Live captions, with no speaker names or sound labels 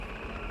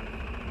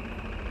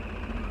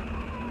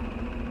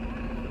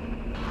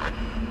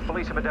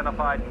Police have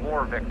identified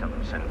more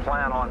victims and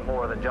plan on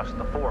more than just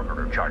the 4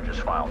 murder charges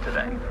filed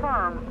today.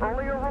 Confirm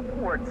earlier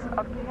reports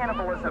of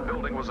cannibalism. The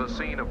building was a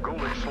scene of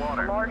ghoulish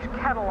slaughter. A large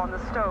kettle on the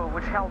stove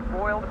which held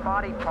boiled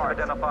body parts.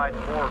 Identified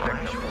more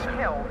victims and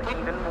killed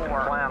even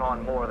more. Plan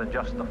on more than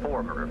just the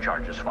 4 murder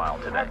charges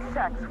filed today. Had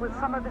sex with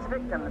some of his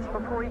victims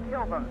before he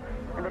killed them,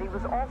 and that he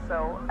was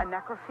also a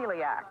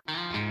necrophiliac.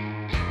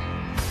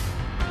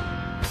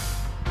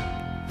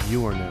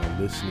 You are now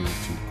listening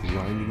to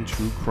Grinding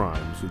True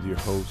Crimes with your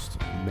hosts,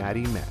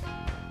 Maddie Matt,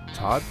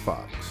 Todd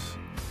Fox,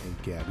 and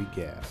Gabby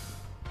Gab.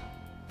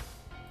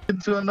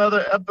 Into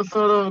another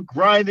episode of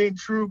Grinding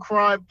True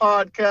Crime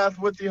Podcast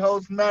with your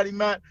host, Maddie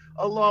Matt,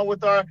 along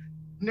with our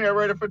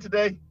narrator for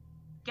today,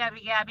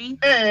 Gabby.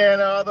 And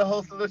the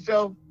host of the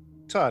show,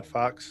 Todd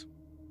Fox.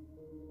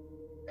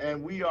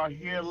 And we are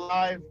here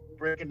live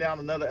breaking down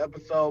another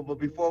episode. But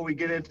before we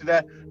get into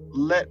that,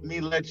 let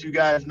me let you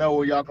guys know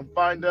where y'all can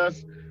find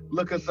us.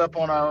 Look us up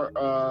on our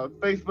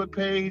Facebook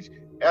page,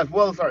 as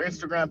well as our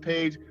Instagram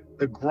page,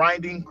 the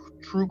Grinding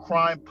True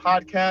Crime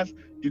Podcast.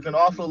 You can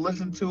also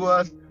listen to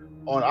us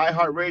on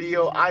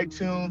iHeartRadio,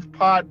 iTunes,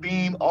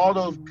 Podbean, all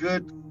those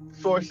good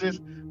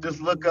sources. Just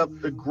look up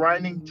the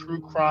Grinding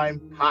True Crime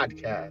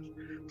Podcast.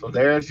 So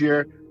there's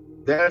where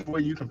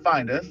you can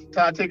find us.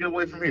 Todd, take it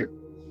away from here.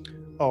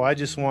 Oh, I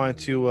just wanted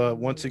to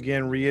once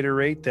again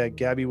reiterate that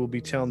Gabby will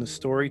be telling the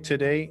story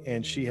today,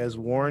 and she has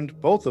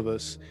warned both of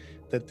us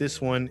that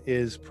this one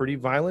is pretty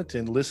violent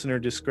and listener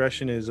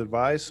discretion is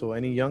advised. So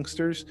any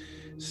youngsters,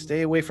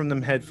 stay away from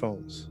them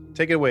headphones.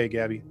 Take it away,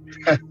 Gabby.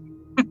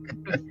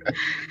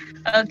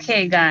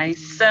 Okay, guys.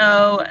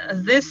 So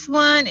this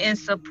one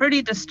is a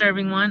pretty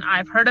disturbing one.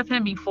 I've heard of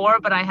him before,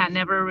 but I had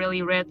never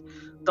really read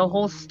the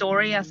whole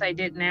story as I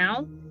did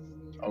now.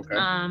 Okay.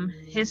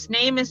 His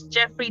name is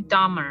Jeffery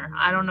Dahmer.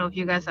 I don't know if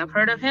you guys have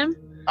heard of him.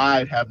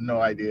 I have no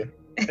idea.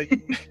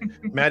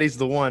 Maddie's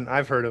the one.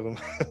 I've heard of him.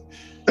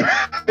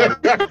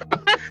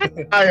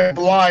 I am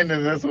blind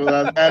in this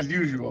one, as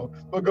usual.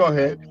 But go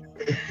ahead.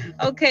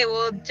 Okay,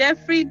 well,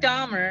 Jeffrey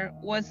Dahmer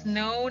was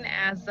known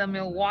as the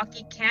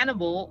Milwaukee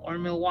cannibal or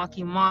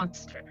Milwaukee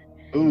monster.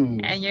 Ooh.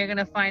 And you're going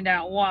to find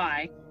out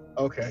why.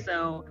 Okay.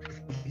 So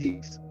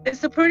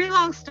it's a pretty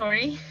long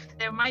story.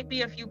 There might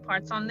be a few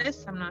parts on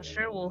this. I'm not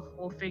sure.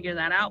 We'll figure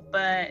that out.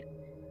 But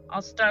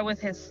I'll start with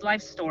his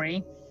life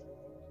story.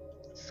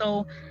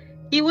 So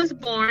he was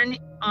born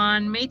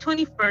on May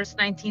 21st,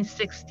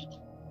 1960.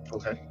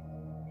 Okay.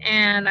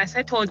 And as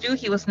I told you,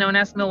 he was known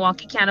as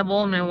Milwaukee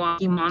Cannibal,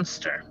 Milwaukee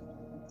Monster.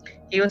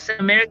 He was an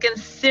American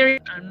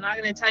serial. I'm not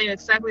going to tell you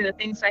exactly the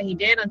things that he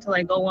did until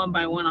I go one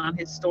by one on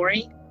his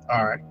story.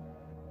 All right.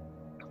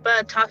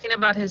 But talking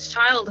about his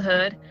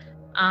childhood,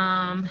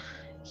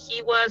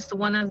 he was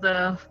one of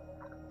the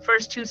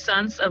first 2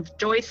 sons of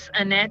Joyce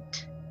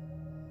Annette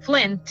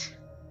Flint.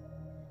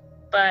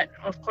 But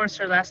of course,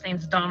 her last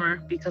name's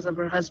Dahmer because of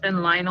her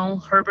husband, Lionel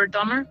Herbert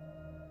Dahmer.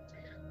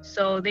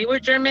 So they were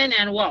German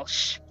and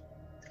Welsh.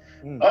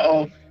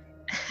 Uh-oh.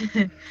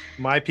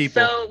 My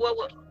people.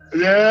 So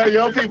yeah,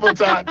 your people,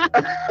 Todd.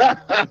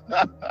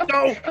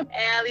 No.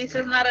 At least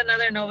it's not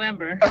another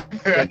November.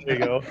 There you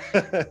go.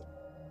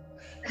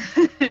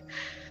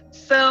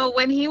 So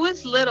when he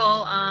was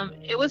little,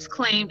 it was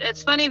claimed,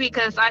 it's funny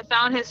because I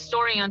found his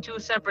story on 2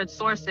 separate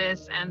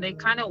sources and they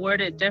kind of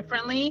word it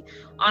differently.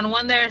 On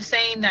one, they're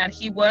saying that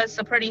he was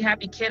a pretty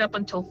happy kid up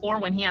until 4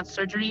 when he had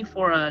surgery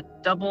for a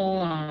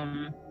double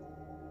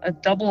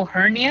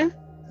hernia.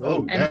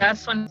 Oh, and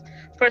that's when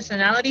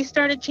personality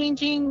started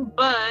changing.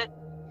 But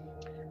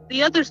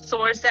the other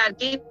source that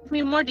gave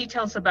me more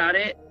details about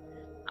it,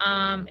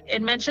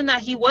 it mentioned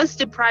that he was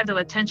deprived of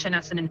attention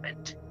as an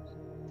infant.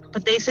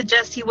 But they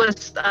suggest he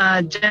was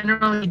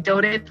generally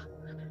doted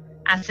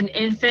as an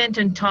infant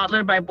and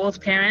toddler by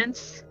both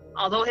parents.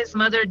 Although his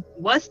mother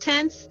was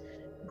tense,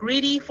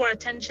 greedy for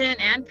attention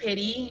and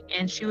pity,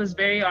 and she was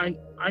very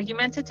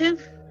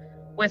argumentative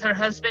with her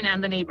husband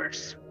and the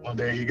neighbors. Well,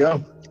 there you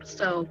go.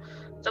 So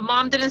the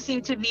mom didn't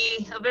seem to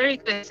be a very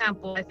good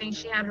example. I think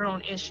she had her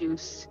own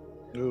issues.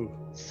 Ooh.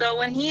 So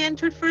when he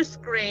entered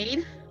 1st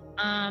grade,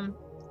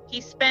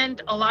 he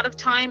spent a lot of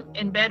time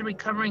in bed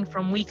recovering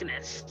from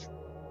weakness.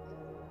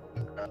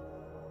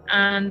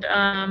 And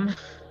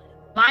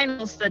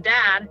Lionel's the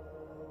dad.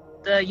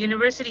 The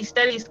university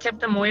studies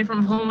kept him away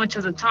from home much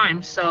of the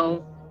time.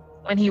 So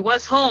when he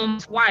was home,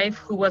 his wife,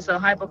 who was a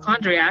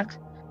hypochondriac,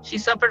 she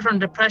suffered from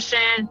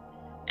depression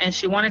and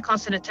she wanted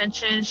constant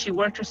attention. She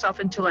worked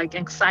herself into like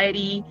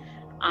anxiety,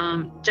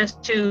 her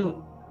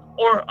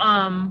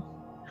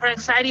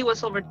anxiety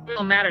was over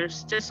trivial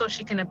matters just so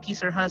she can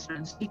appease her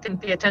husband. So he can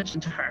pay attention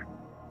to her.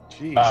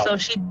 Jeez. So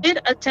she did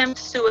attempt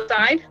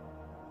suicide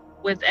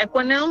with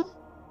Equinil.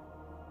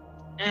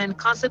 And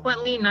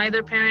consequently,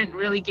 neither parent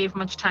really gave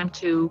much time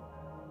to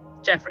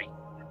Jeffrey.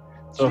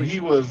 So he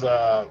was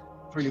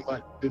pretty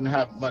much didn't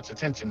have much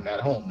attention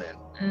at home then.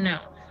 No.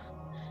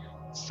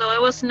 So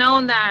it was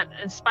known that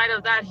in spite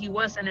of that, he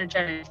was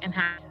energetic and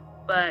happy.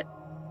 But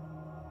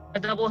a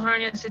double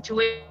hernia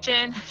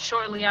situation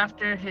shortly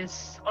after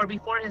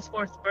before his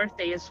 4th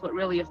birthday is what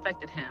really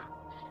affected him.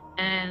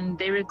 and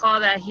they recall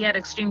that he had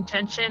extreme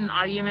tension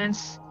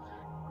arguments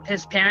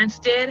his parents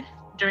did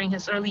during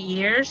his early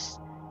years,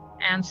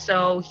 and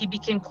so he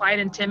became quiet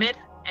and timid.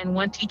 And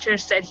one teacher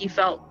said she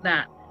felt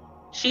that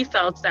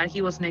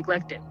he was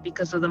neglected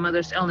because of the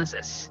mother's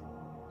illnesses.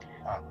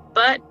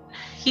 But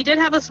he did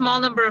have a small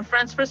number of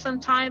friends for some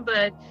time,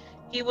 but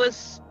he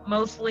was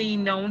mostly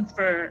known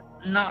for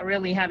not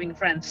really having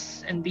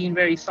friends and being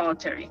very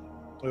solitary.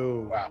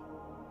 Oh, Wow.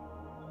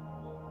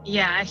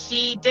 Yeah,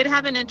 he did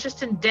have an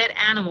interest in dead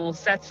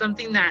animals. That's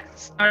something that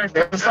started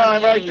There's a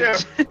sign right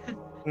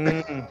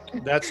there.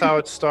 that's how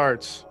it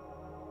starts.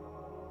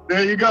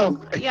 There you go.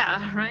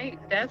 Yeah, right?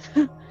 Death.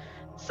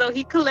 So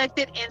he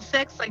collected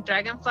insects like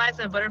dragonflies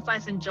and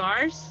butterflies in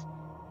jars,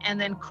 and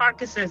then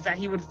carcasses that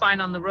he would find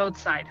on the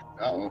roadside.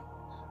 Uh-oh.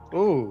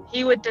 Oh,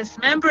 He would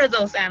dismember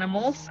those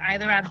animals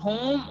either at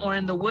home or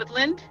in the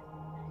woodland.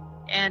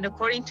 And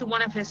according to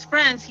one of his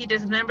friends, he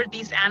dismembered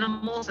these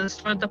animals and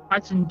stored the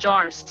parts in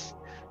jars.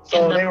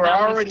 So in the they were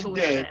family's already tool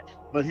dead, shed.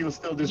 but he was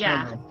still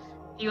dismembering.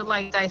 He would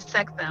like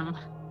dissect them.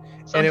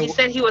 So And he it-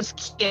 said he was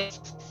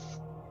curious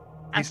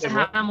as to said how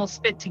what? animals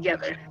fit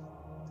together.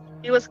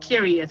 He was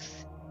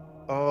curious.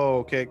 oh,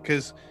 okay.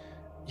 Because,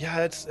 yeah,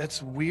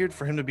 that's weird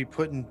for him to be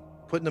putting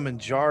them in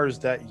jars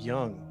that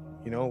young.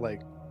 You know,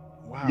 like,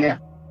 wow. Yeah.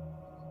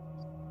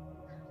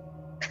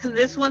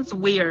 This one's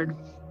weird.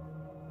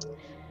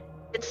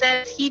 It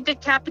says he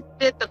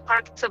decapitated the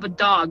carcass of a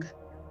dog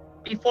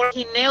before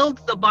he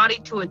nailed the body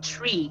to a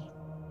tree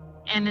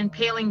and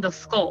impaling the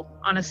skull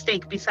on a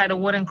stake beside a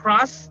wooden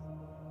cross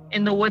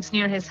in the woods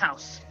near his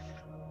house.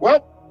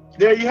 Well,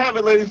 there you have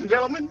it, ladies and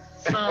gentlemen.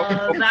 So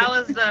that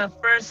was the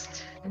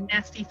first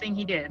nasty thing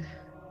he did.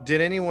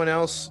 Did anyone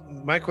else?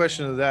 My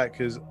question to that,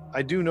 because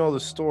I do know the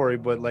story,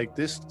 but like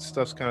this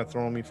stuff's kind of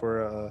throwing me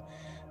for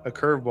a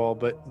curveball.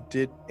 But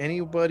did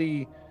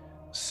anybody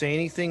say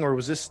anything, or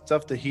was this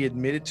stuff that he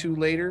admitted to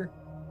later,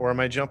 or am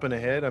I jumping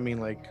ahead? I mean,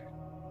 like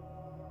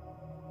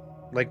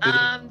did his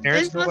parents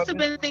This know must about have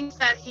this? been things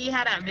that he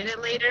had admitted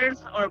later,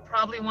 or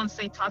probably once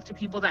they talked to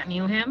people that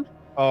knew him.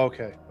 Oh,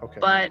 okay.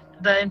 But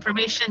the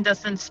information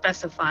doesn't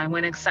specify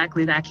when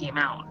exactly that came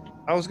out.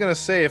 I was gonna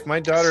say, if my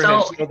daughter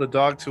So- had nailed the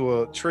dog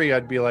to a tree,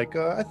 I'd be like,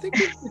 I think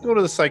we should go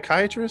to the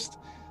psychiatrist,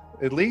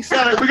 at least.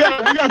 We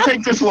gotta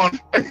take this one.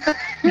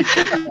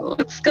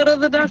 Let's go to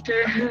the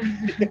doctor.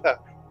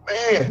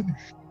 Man.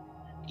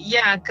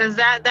 Yeah, because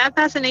that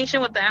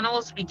fascination with the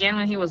animals began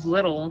when he was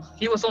little.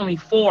 He was only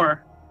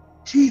 4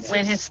 Jesus.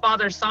 when his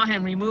father saw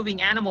him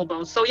removing animal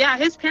bones. So yeah,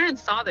 his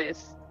parents saw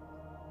this.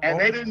 And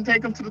they didn't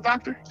take him to the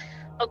doctor?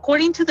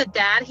 According to the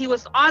dad, he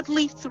was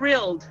oddly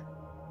thrilled.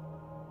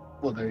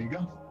 Well, there you go.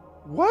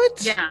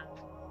 What? Yeah.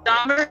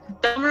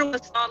 Dahmer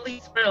was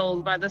oddly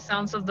thrilled by the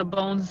sounds of the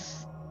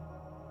bones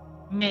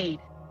made.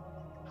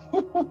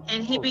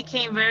 And he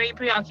became very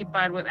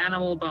preoccupied with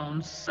animal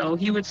bones. So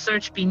he would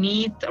search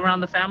beneath around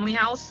the family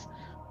house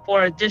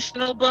for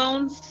additional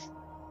bones,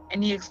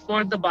 and he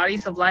explored the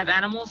bodies of live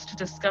animals to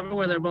discover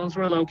where their bones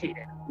were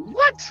located.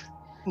 What?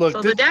 Look,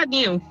 So the dad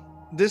knew.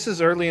 this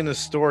is early in the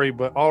story,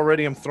 but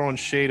already I'm throwing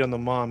shade on the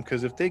mom,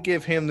 because if they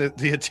give him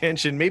the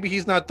attention, maybe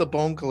he's not the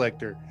bone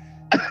collector.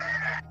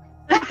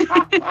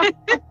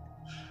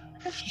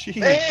 Jeez.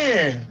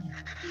 Man.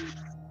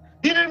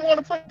 He didn't want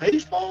to play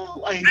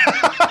baseball? Like,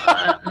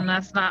 And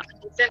that's not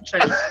his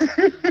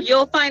interest.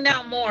 You'll find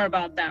out more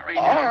about that right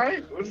all now.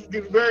 right. This is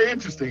getting very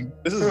interesting.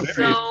 This is very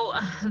So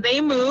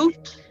they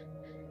moved.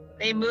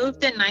 They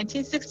moved in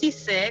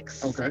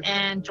 1966, Okay.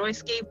 and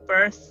Joyce gave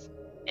birth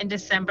in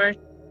December,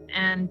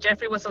 and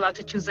Jeffrey was allowed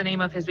to choose the name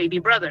of his baby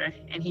brother,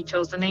 and he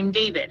chose the name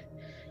David.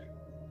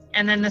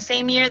 And then the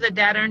same year, the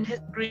dad earned his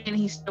degree, and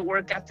he started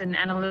work as an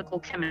analytical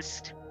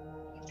chemist.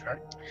 Okay.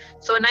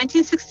 So in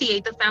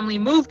 1968, the family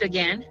moved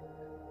again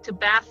to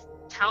Bath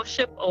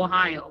Township,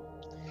 Ohio.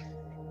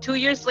 2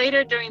 years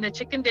later, during the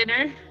chicken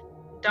dinner,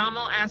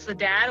 Dahmer asked the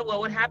dad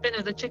what would happen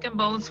if the chicken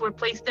bones were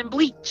placed in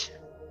bleach.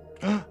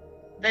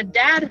 The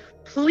dad,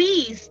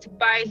 pleased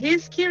by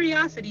his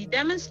curiosity,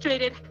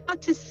 demonstrated how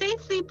to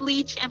safely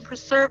bleach and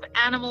preserve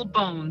animal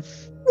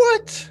bones.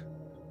 What?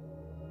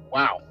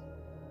 Wow.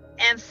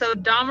 And so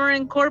Dahmer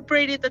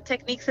incorporated the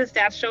techniques his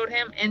dad showed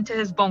him into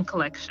his bone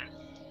collection.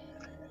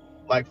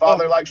 Like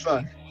father, like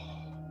son.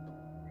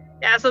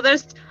 Yeah, so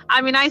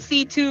I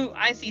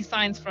see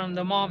signs from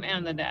the mom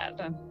and the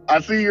dad. I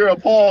see you're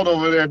appalled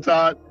over there,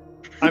 Todd.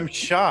 I'm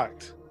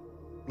shocked.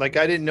 Like,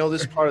 I didn't know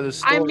this part of the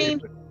story. I mean-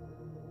 but-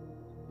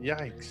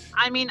 yikes.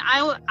 I mean,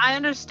 I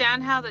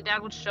understand how the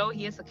dad would show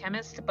he is a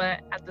chemist,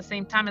 but at the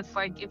same time, it's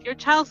like, if your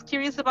child's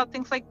curious about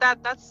things like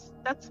that, that's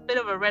a bit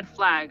of a red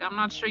flag. I'm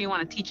not sure you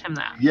want to teach him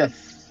that.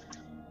 Yes.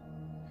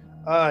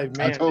 Man,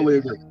 I totally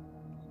agree.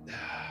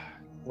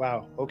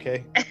 Wow.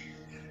 Okay.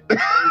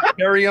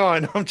 Carry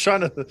on. I'm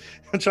trying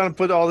to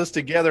put all this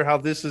together. How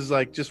this is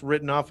like just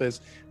written off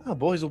as, oh,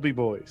 boys will be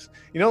boys.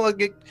 You know,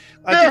 like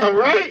I Yeah, think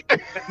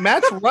right?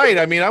 Matt's right.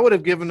 I mean, I would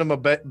have given him a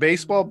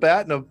baseball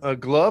bat and a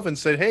glove and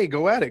said, "Hey,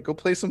 go at it. Go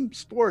play some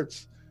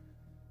sports.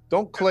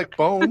 Don't collect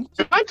bones."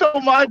 I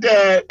told my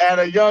dad at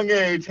a young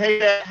age, hey,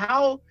 Dad,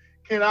 how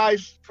can I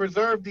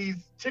preserve these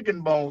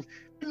chicken bones?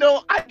 You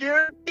know, I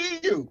guarantee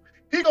you,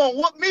 he gonna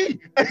whoop me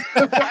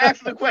for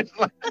asking the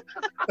question.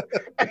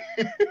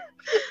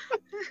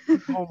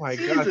 Oh my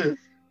God. Jesus.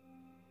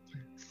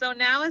 So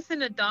now as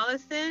an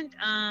adolescent,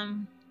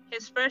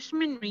 his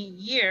freshman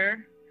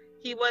year,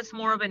 he was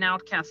more of an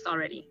outcast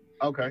already.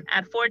 Okay.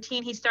 At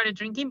 14, he started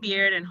drinking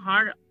beer and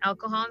hard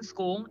alcohol in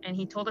school, and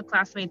he told a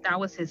classmate that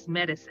was his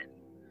medicine.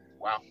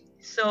 Wow.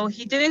 So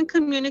he didn't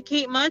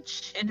communicate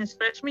much in his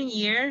freshman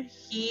year.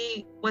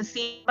 He was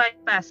seen by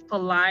as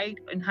polite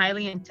and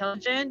highly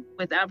intelligent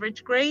with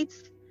average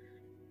grades,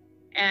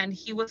 and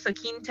he was a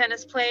keen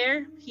tennis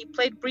player. He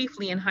played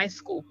briefly in high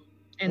school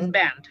in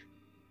band.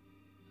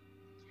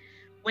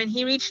 When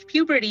he reached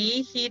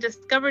puberty, he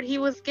discovered he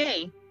was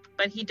gay,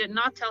 but he did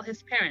not tell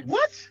his parents.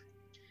 What?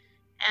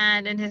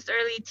 And in his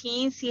early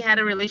teens, he had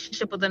a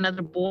relationship with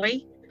another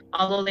boy,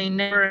 although they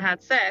never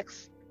had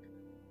sex.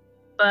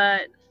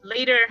 But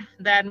later,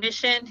 the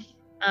admission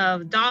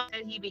of Dom,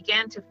 he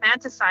began to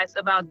fantasize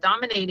about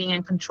dominating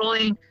and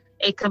controlling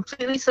a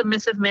completely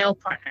submissive male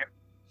partner.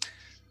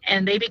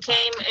 And they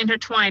became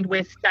intertwined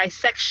with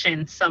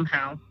dissection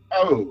somehow.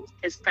 Oh.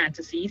 His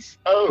fantasies.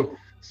 Oh.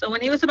 So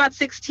when he was about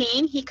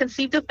 16, he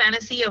conceived a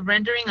fantasy of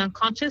rendering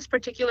unconscious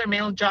particular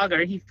male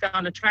jogger he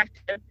found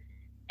attractive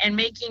and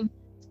making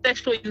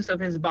sexual use of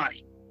his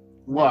body.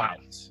 Wow.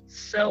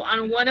 So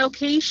on one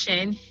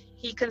occasion,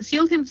 he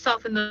concealed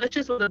himself in the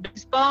bushes with a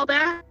baseball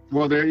bat.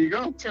 Well, there you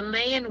go. To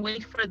lay in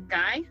wait for the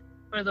guy,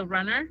 for the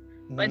runner,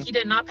 but he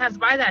did not pass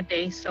by that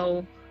day.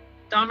 So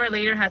Dahmer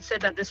later had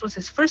said that this was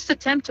his first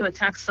attempt to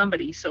attack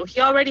somebody. So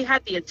he already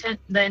had the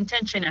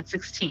intention at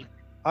 16.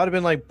 I'd have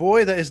been like,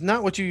 boy, that is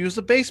not what you use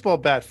a baseball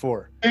bat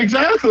for.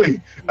 Exactly.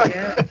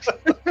 Yeah.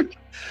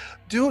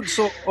 Dude,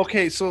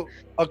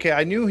 okay,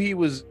 I knew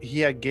he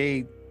had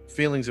gay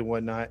feelings and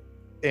whatnot,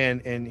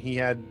 and he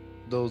had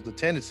the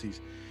tendencies,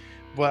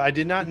 but I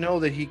did not know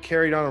that he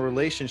carried on a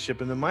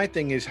relationship. And then my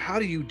thing is, how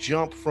do you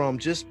jump from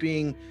just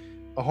being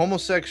a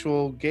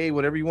homosexual, gay,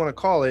 whatever you want to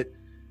call it,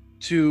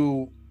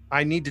 to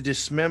I need to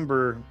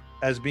dismember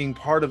as being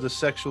part of the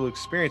sexual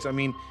experience? I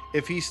mean,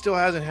 if he still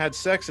hasn't had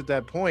sex at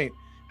that point,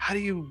 how do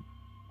you?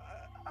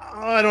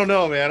 I don't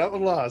know, man.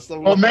 I'm lost.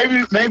 Well,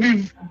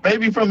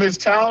 maybe from his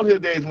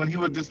childhood days when he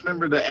would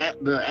dismember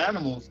the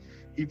animals,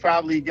 he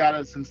probably got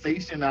a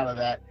sensation out of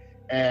that,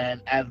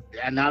 and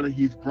now that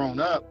he's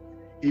grown up,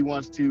 he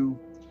wants to,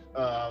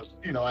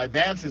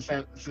 advance his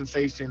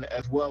sensation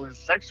as well as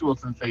sexual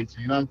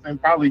sensation. You know what I'm saying?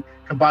 Probably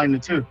combine the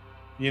two.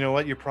 You know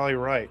what? You're probably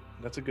right.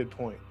 That's a good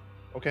point.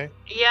 Okay.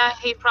 Yeah,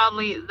 he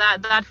probably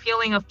that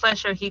feeling of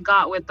pleasure he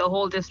got with the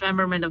whole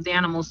dismemberment of the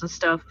animals and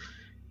stuff.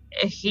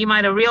 He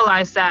might have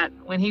realized that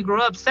when he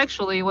grew up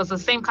sexually, it was the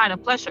same kind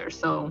of pleasure.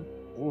 So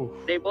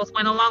they both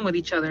went along with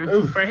each other.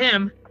 Oof. For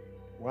him,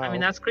 Wow. I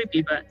mean, that's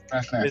creepy, but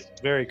That's nice.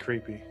 It's very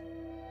creepy.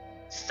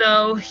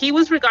 so he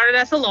was regarded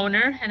as a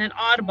loner and an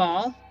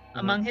oddball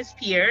among his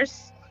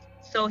peers.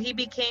 So he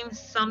became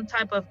some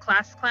type of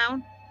class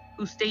clown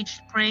who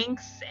staged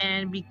pranks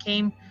and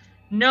became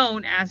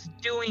known as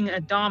doing a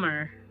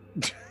Dahmer.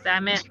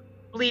 That meant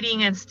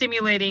bleeding and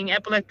stimulating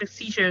epileptic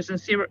seizures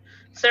and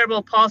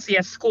cerebral palsy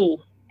at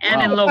school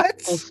and in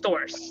local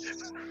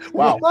stores.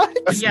 Wow. What?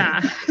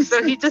 Yeah,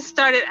 so he just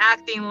started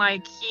acting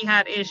like he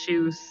had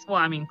issues. Well,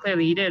 I mean,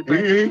 clearly he did, but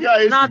He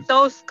got issues. not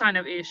those kind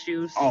of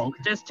issues. Oh, okay.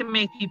 Just to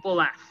make people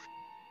laugh.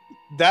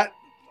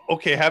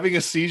 Having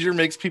a seizure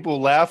makes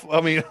people laugh.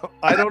 I mean,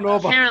 I don't know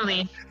about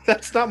Apparently.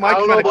 that's not my I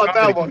don't know kind of about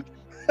that comedy. one.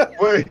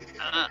 Wait.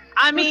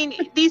 I mean,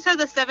 these are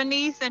the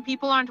 70s and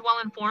people aren't well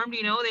informed,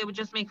 they would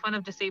just make fun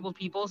of disabled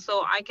people.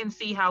 So I can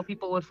see how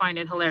people would find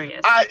it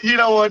hilarious. You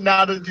know what?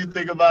 Now that you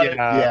think about it,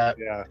 Yeah.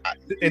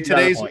 In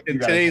today's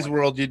point.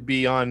 world, you'd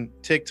be on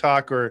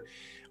TikTok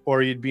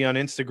or you'd be on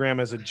Instagram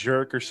as a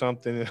jerk or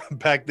something.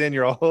 Back then,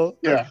 you're all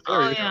Yeah.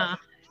 Oh, yeah.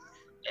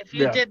 If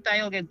you did that,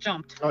 you'll get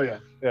jumped. Oh, yeah.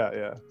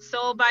 yeah.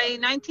 So by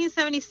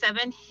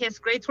 1977, his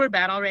grades were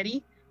bad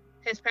already.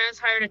 His parents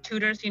hired a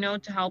tutor,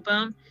 to help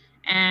him.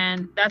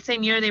 And that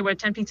same year, they were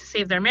attempting to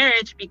save their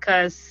marriage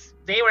because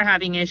they were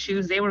having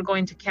issues. They were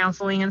going to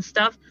counseling and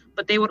stuff,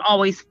 but they would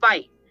always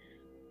fight.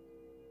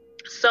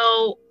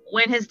 So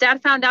when his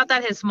dad found out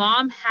that his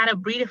mom had a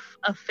brief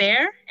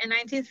affair in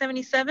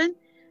 1977,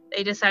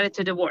 they decided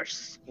to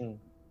divorce.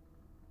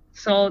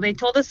 So they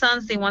told the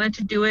sons they wanted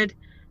to do it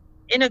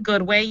in a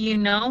good way,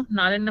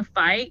 not in a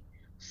fight.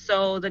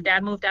 So the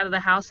dad moved out of the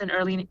house in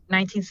early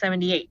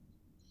 1978.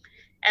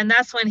 And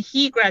that's when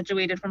he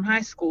graduated from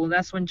high school.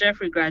 That's when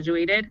Jeffrey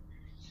graduated.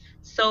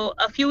 So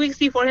a few weeks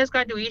before his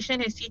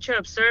graduation, his teacher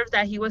observed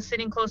that he was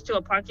sitting close to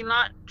a parking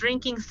lot,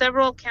 drinking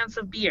several cans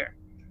of beer.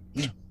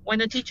 When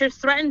the teacher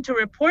threatened to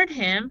report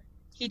him,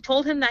 he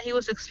told him that he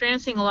was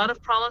experiencing a lot of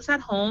problems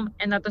at home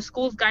and that the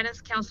school's guidance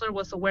counselor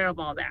was aware of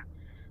all that.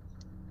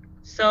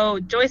 So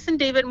Joyce and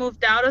David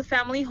moved out of the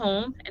family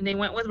home and they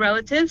went with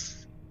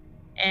relatives.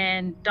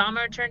 And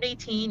Dahmer turned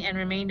 18 and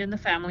remained in the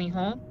family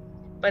home.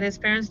 But his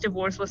parents'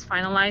 divorce was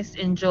finalized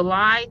in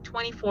July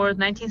 24th,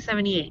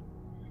 1978.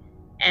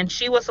 And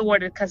she was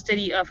awarded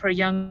custody of her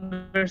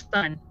younger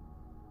son.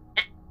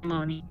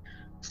 ceremony.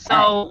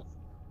 So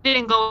he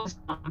didn't go with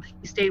his mom.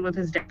 He stayed with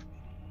his dad.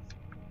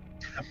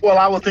 Well,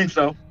 I would think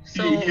so.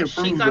 So He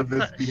approves of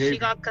this she behavior.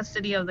 got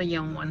custody of the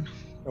young one.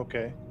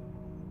 Okay.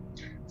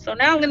 So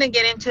now I'm going to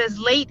get into his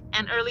late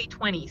and early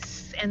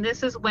 20s, and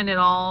this is when it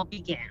all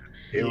began.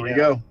 Here we Yeah.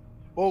 go.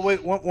 Well,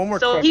 wait, one more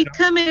So question. he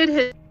committed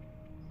his.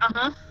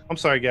 I'm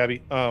sorry,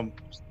 Gabby.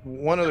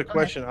 One other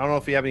question. I don't know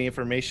if you have any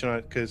information on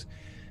it because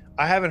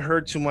I haven't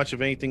heard too much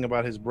of anything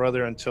about his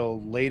brother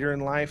until later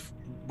in life.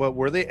 But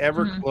were they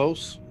ever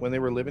close when they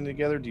were living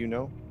together? Do you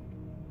know?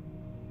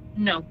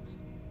 No.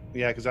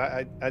 Yeah, because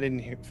I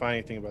didn't find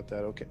anything about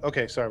that.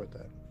 Okay, sorry about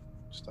that.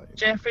 Just thought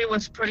Jeffrey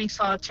was pretty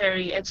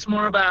solitary. It's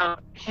more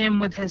about him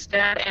with his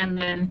dad, and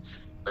then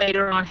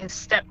later on his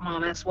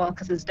stepmom as well,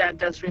 because his dad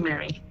does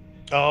remarry.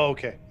 Oh,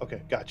 okay,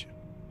 gotcha.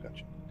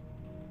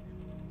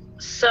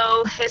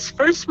 So his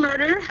first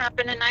murder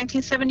happened in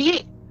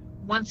 1978,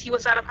 once he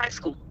was out of high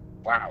school.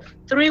 Wow.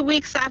 3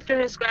 weeks after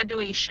his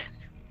graduation.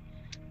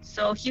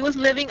 So he was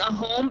living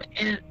alone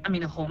in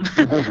the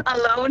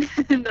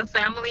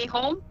family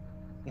home.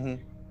 Mm-hmm.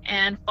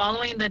 And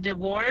following the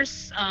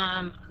divorce,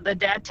 the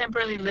dad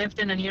temporarily lived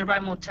in a nearby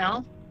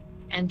motel,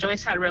 and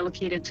Joyce had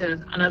relocated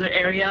to another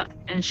area,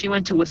 and she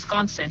went to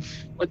Wisconsin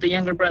with the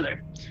younger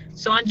brother.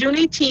 So on June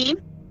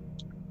 18,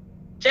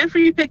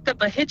 Jeffrey picked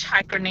up a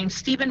hitchhiker named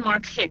Stephen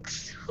Mark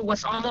Hicks, who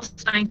was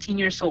almost 19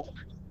 years old.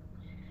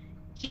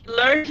 He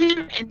lured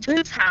him into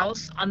his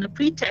house on the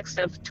pretext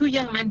of two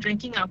young men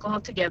drinking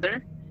alcohol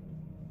together,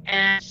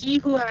 and he,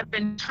 who had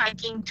been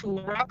hiking to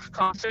a rock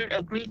concert,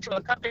 agreed to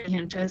accompany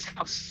him to his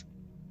house.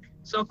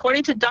 So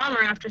according to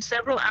Dahmer, after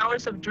several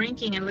hours of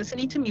drinking and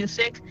listening to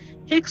music,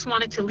 Hicks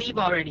wanted to leave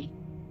already,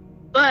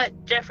 but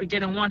Jeffrey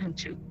didn't want him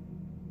to.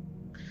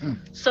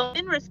 So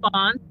in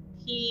response,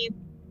 he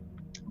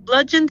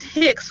bludgeoned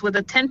Hicks with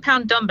a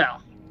 10-pound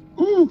dumbbell.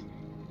 Ooh.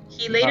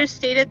 He later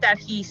stated that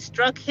he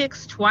struck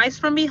Hicks twice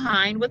from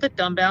behind with a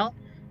dumbbell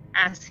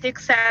as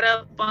Hicks sat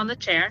up on the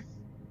chair.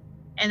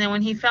 And then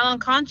when he fell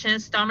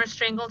unconscious, Dahmer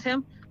strangled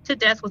him to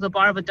death with a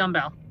bar of a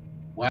dumbbell.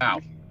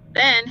 Wow.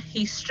 Then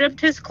he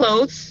stripped his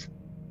clothes,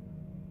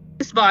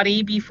 his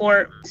body,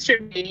 before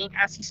masturbating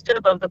as he stood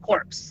above the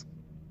corpse.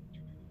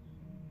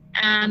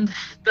 And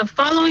the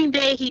following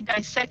day, he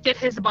dissected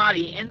his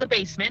body in the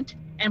basement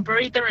and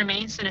buried the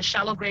remains in a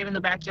shallow grave in the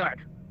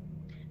backyard.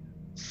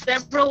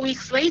 Several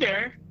weeks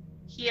later,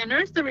 he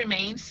unearthed the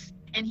remains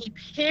and he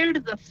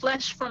pared the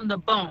flesh from the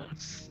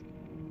bones.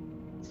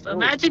 So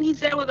imagine he's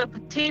there with a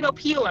potato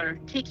peeler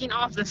taking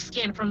off the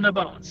skin from the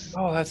bones.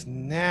 Oh, that's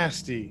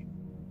nasty.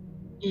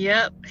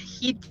 Yep.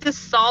 He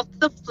dissolved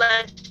the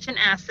flesh in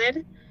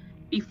acid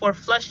before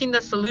flushing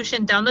the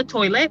solution down the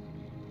toilet,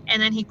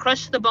 and then he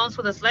crushed the bones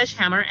with a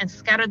sledgehammer and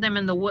scattered them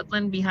in the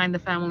woodland behind the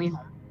family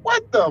home.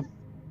 What the?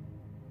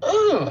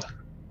 Ugh.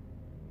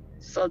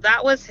 So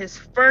that was his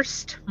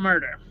first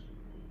murder.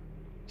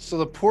 So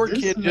the poor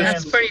kid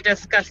That's pretty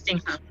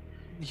disgusting, huh?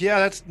 Yeah,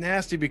 that's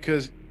nasty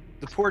because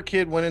the poor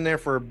kid went in there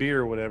for a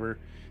beer or whatever.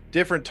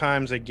 Different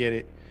times, I get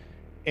it.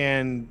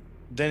 And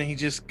then he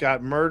just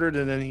got murdered,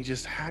 and then he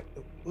just hacked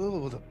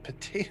with a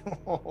potato.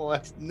 Oh,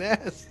 that's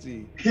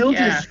nasty. Peeled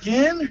his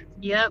skin?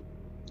 Yep.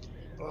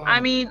 Oh, I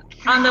mean,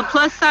 on the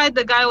plus side,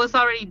 the guy was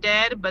already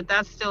dead, but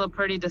that's still a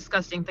pretty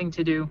disgusting thing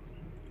to do.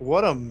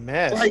 what a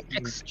mess. Like,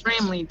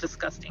 Extremely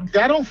disgusting.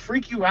 that don't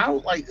freak you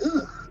out? Like,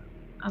 ugh.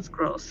 That's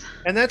gross.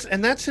 And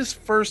that's his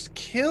first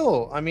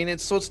kill. I mean,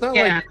 it's not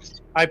like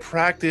I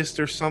practiced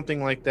or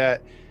something like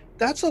that.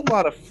 That's a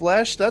lot of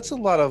flesh. That's a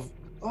lot of,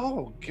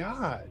 oh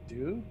God,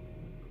 dude.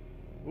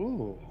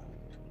 Ooh.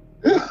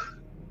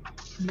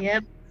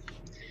 Yep.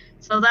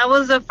 So that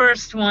was the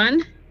first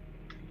one.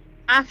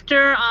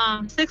 After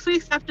 6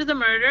 weeks after the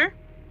murder,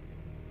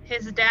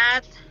 his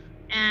dad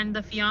and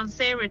the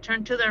fiance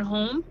returned to their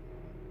home,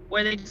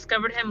 where they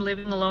discovered him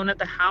living alone at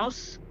the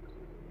house.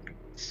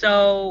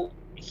 So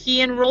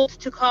he enrolled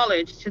to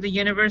college, to the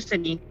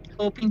university,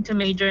 hoping to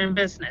major in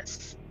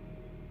business.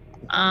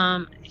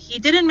 He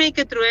didn't make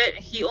it through it.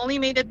 He only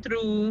made it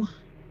through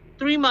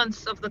 3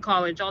 months of the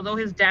college, although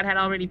his dad had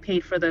already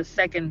paid for the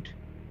second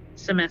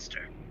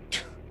semester.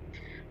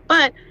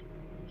 But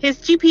his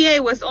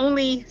GPA was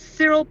only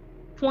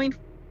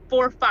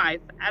 0.45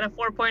 out of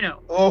 4.0.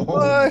 Oh,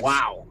 What?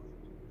 wow.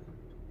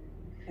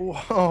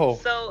 Whoa.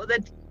 So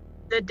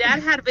the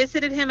dad had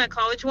visited him at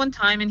college one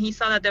time, and he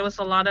saw that there was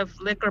a lot of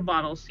liquor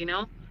bottles, you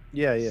know?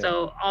 Yeah.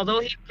 So although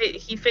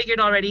he figured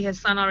already his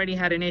son already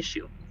had an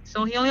issue.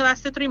 So he only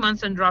lasted 3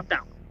 months and dropped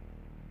out.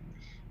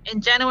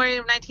 In January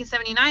of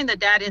 1979, the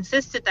dad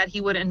insisted that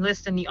he would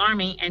enlist in the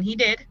army, and he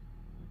did.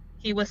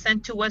 He was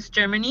sent to West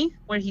Germany,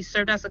 where he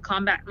served as a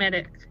combat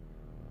medic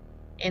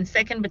in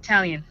 2nd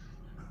Battalion.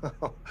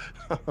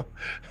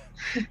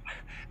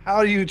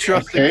 How do you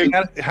trust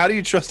how do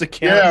you trust a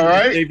cannibal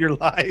to save your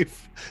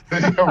life?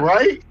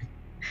 Right?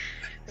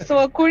 So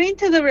according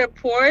to the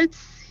reports,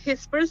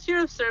 his first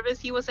year of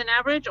service, he was an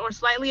average or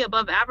slightly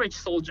above average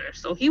soldier.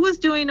 So he was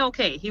doing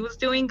okay. He was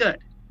doing good.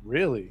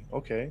 Really?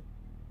 Okay.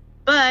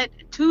 But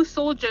 2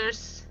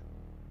 soldiers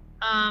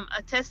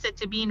attested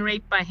to being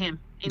raped by him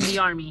in the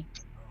army.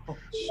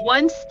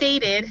 One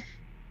stated,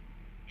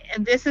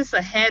 and this is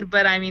ahead,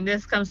 but I mean,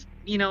 this comes,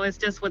 it's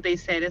just what they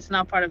said. It's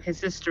not part of his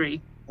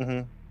history.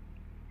 Mm-hmm.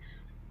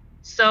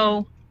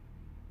 So,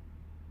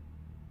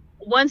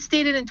 one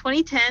stated in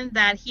 2010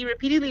 that he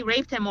repeatedly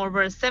raped him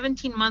over a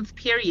 17-month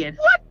period.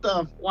 What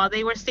the? While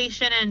they were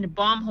stationed in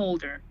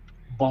Baumholder.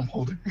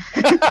 Baumholder.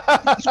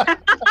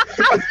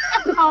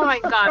 Oh my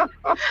God.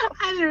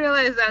 I didn't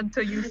realize that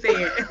until you say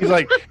it.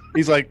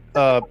 He's like,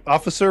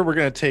 officer, we're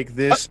going to take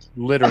this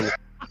literally.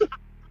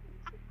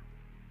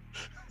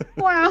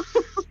 Wow.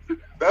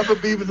 That's a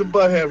Beavis and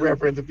Butthead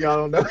reference if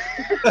y'all don't know.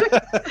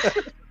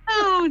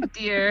 Oh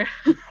dear.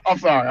 I'm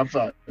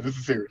sorry. This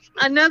is serious.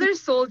 Another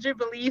soldier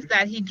believed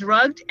that he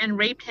drugged and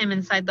raped him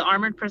inside the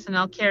armored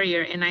personnel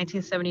carrier in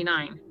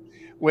 1979.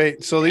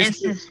 Wait, so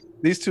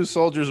these two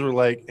soldiers were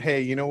like,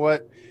 hey, you know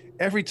what?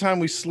 Every time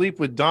we sleep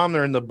with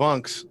Dahmer in the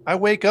bunks, I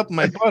wake up and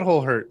my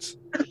butthole hurts.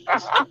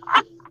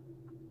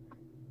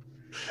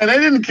 And they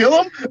didn't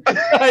kill him?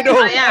 I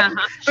know. Yeah.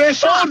 They're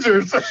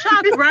soldiers.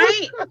 Shocked,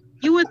 right?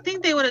 You would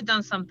think they would have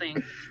done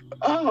something.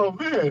 Oh,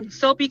 man.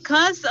 So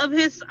because of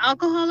his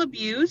alcohol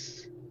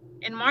abuse,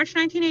 in March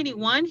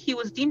 1981, he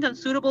was deemed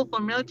unsuitable for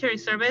military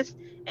service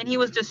and he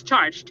was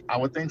discharged. I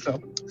would think so.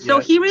 So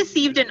he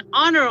received an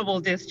honorable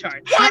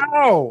discharge.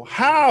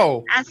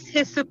 How? As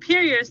his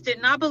superiors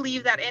did not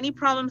believe that any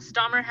problems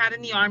Dahmer had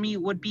in the army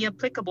would be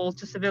applicable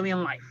to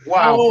civilian life.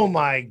 Wow. Oh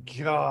my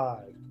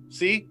God.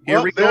 See?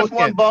 Here we go. There's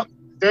one bump.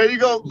 There you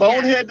go.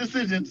 Bonehead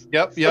decisions.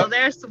 Yep. So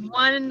there's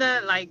one in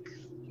the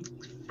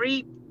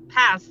free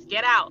pass.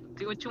 Get out.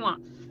 Do what you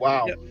want.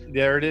 Wow. Yep.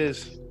 There it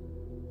is.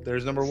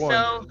 There's number one.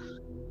 So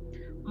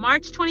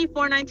March 24,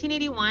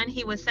 1981,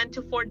 he was sent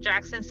to Fort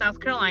Jackson, South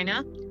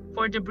Carolina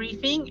for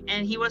debriefing,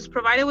 and he was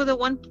provided with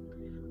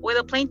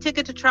a plane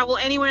ticket to travel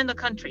anywhere in the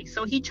country.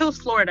 So he chose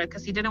Florida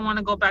because he didn't want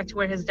to go back to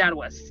where his dad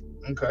was.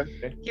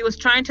 Okay. He was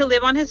trying to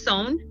live on his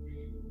own.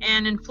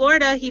 And in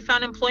Florida, he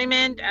found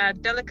employment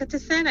at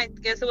Delicatessen. I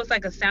guess it was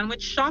like a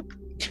sandwich shop.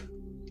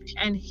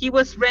 And he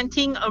was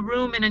renting a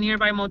room in a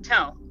nearby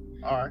motel.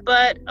 All right.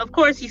 But of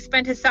course, he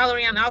spent his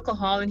salary on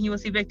alcohol and he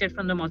was evicted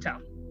from the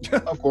motel.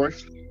 Of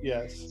course.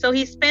 Yes. So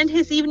he spent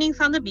his evenings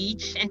on the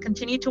beach and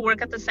continued to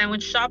work at the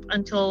sandwich shop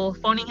until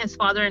phoning his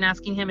father and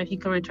asking him if he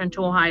could return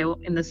to Ohio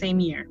in the same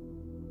year.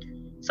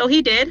 So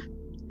he did.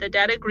 The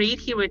dad agreed.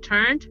 He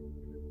returned.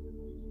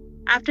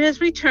 After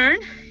his return,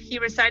 he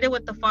resided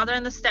with the father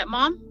and the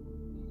stepmom,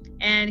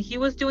 and he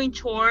was doing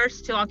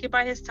chores to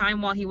occupy his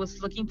time while he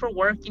was looking for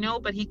work,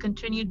 but he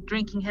continued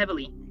drinking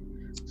heavily.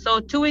 So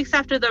 2 weeks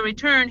after the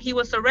return, he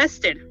was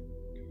arrested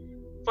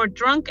for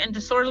drunk and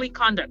disorderly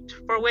conduct,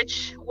 for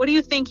which, what do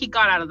you think he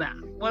got out of that?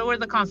 What were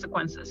the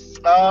consequences?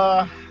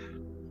 A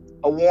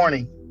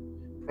warning.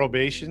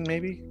 Probation,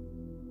 maybe?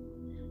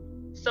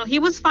 So he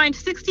was fined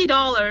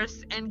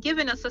 $60 and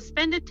given a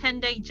suspended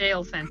 10-day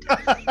jail sentence.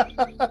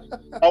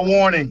 A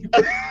warning.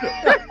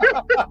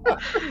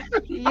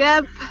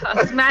 Yep,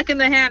 a smack in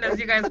the hand, as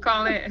you guys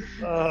call it.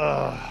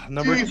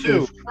 Number Jesus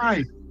two.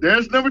 Christ.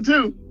 There's number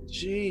two.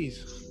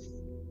 Jeez.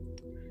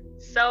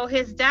 So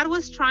his dad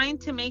was trying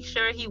to make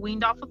sure he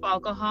weaned off of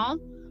alcohol,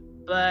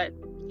 but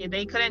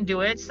they couldn't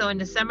do it. So in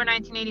December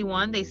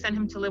 1981, they sent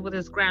him to live with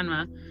his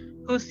grandma,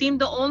 who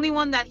seemed the only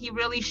one that he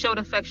really showed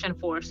affection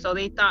for. So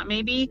they thought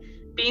maybe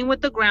being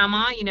with the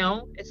grandma,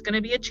 it's going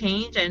to be a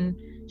change, and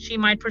she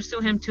might pursue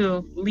him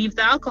to leave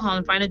the alcohol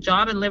and find a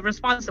job and live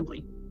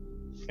responsibly.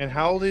 And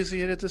how old is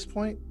he at this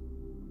point?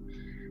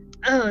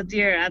 Oh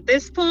dear. At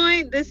this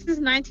point, this is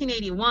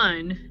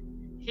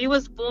 1981. He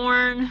was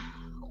born,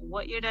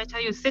 what year did I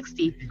tell you?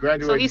 60. He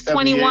graduated. So he's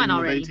 21 he was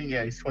already. 18.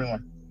 Yeah, he's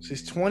 21. So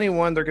he's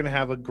 21. They're going to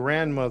have a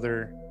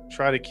grandmother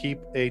try to keep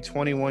a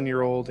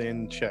 21-year-old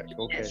in check.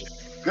 Okay.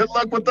 Yes. Good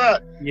luck with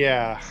that.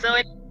 Yeah. So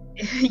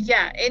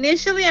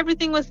initially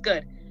everything was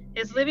good.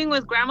 His living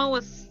with grandma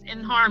was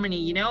in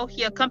harmony,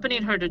 He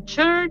accompanied her to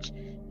church.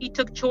 He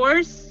took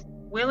chores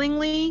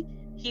willingly.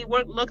 He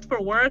looked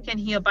for work, and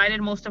he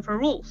abided most of her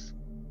rules.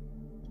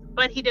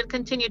 But he did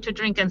continue to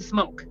drink and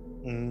smoke.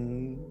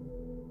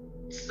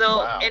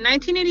 So in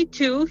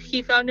 1982,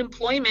 he found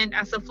employment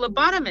as a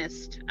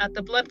phlebotomist at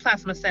the Blood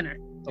Plasma Center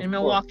in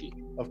Milwaukee.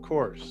 Of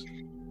course.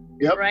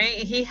 Yep. Right?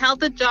 He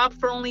held the job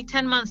for only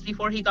 10 months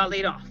before he got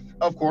laid off.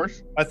 Of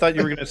course. I thought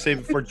you were going to say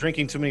before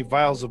drinking too many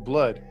vials of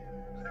blood.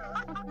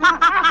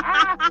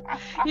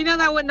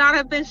 That would not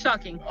have been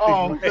shocking.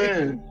 Oh,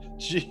 man.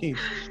 Jeez.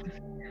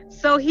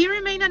 So he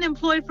remained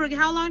unemployed for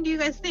how long do you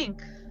guys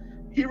think?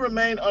 He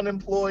remained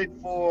unemployed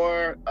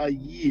for a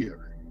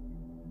year.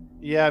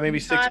 Yeah, maybe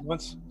 6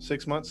 months.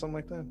 6 months, something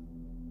like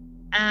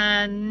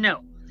that.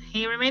 No.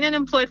 He remained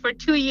unemployed for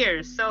 2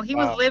 years. So he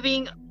was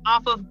living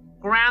off of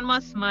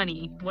grandma's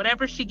money,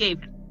 whatever she gave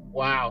him.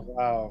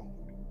 Wow.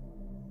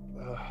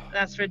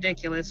 That's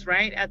ridiculous,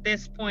 right? At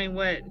this point,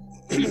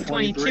 he's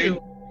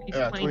 22. He's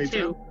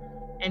 22.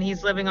 And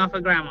he's living off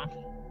of grandma.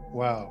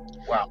 Wow.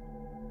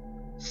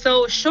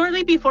 So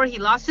shortly before he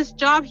lost his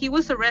job, he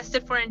was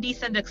arrested for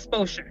indecent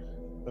exposure.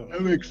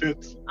 That makes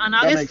sense. On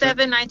That August makes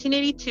 7,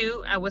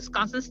 1982, at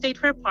Wisconsin State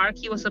Fair Park,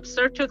 he was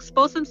observed to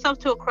expose himself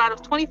to a crowd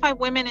of 25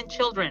 women and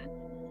children.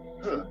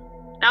 Huh.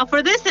 Now,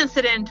 for this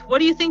incident, what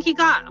do you think he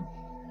got?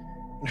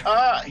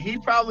 He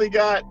probably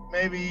got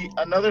maybe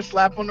another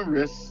slap on the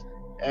wrist,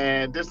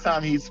 and this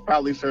time he's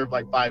probably served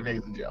like 5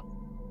 days in jail.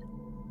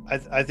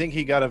 I think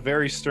he got a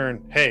very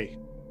stern, hey,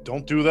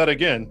 don't do that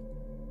again.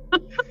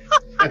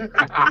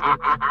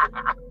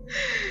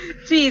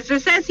 Geez,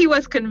 it says he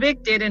was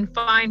convicted and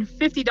fined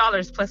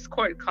 $50 plus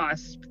court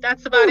costs. But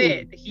that's about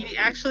it. He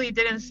actually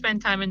didn't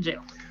spend time in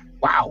jail.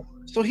 Wow.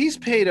 So he's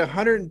paid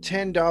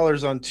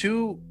 $110 on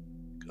 2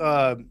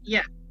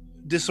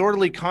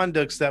 disorderly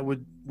conducts that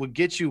would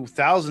get you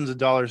thousands of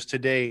dollars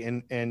today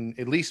and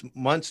at least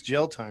months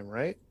jail time,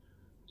 right?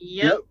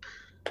 Yep.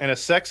 And a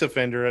sex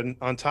offender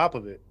on top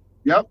of it.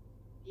 Yep.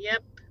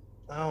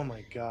 Oh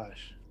my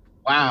gosh.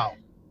 Wow.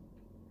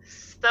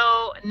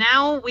 So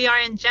now we are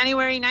in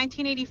January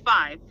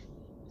 1985.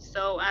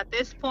 So at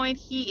this point,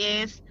 he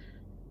is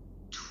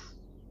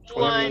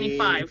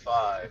 25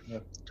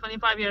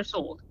 years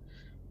old.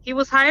 He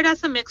was hired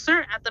as a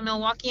mixer at the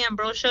Milwaukee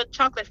Ambrosia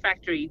Chocolate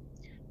Factory,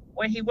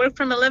 where he worked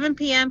from 11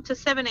 p.m. to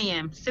 7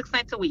 a.m., 6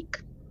 nights a week.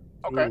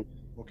 Okay. Ooh,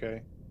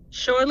 okay.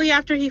 Shortly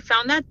after he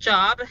found that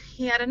job,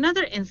 he had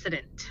another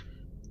incident.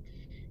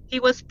 He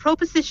was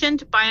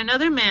propositioned by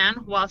another man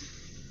while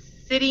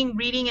sitting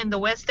reading in the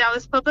West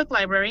Dallas Public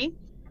Library.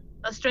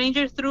 A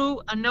stranger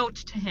threw a note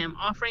to him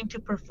offering to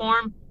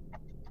perform,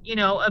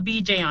 a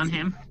BJ on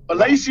him.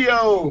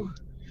 Fellatio.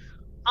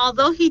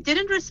 Although he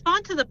didn't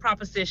respond to the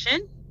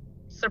proposition,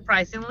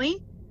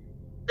 surprisingly,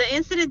 the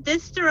incident did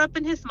stir up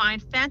in his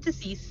mind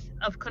fantasies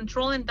of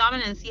control and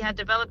dominance he had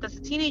developed as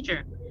a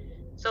teenager.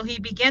 So he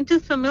began to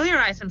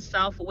familiarize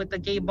himself with the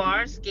gay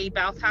bars, gay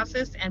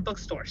bathhouses, and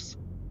bookstores.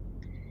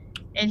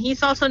 And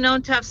he's also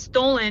known to have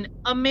stolen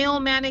a male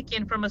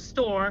mannequin from a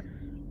store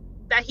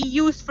that he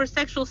used for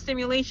sexual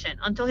stimulation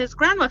until his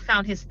grandma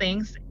found his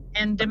things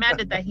and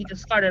demanded that he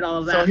discarded all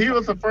of that. So he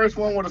was the first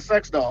one with a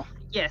sex doll.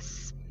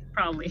 Yes,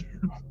 probably.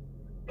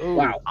 Ooh.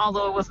 Wow.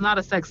 Although it was not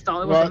a sex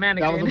doll, it was a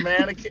mannequin. That was a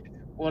mannequin.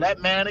 Well, that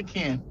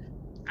mannequin.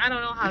 I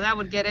don't know how that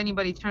would get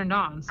anybody turned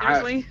on.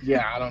 Seriously?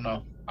 I don't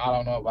know. I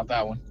don't know about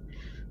that one.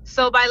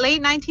 So by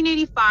late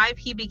 1985,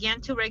 he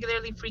began to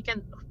regularly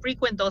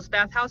frequent those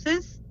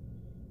bathhouses.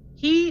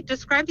 He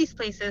described these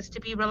places to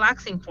be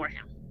relaxing for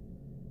him.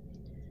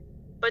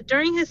 But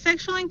during his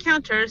sexual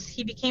encounters,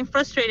 he became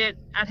frustrated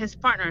at his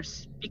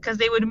partners because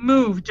they would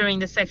move during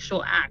the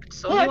sexual act.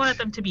 So he wanted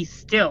them to be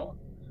still.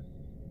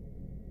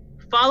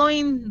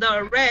 Following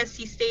the arrest,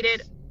 he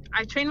stated,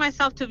 "I trained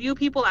myself to view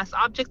people as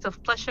objects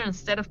of pleasure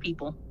instead of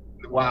people."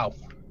 Wow.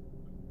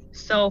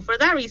 So for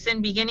that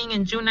reason, beginning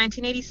in June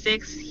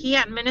 1986, he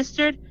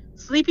administered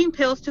sleeping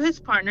pills to his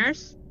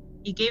partners.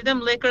 He gave them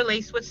liquor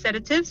laced with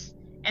sedatives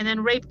and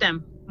then raped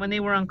them when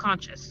they were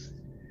unconscious.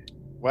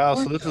 Wow,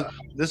 so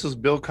this was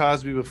Bill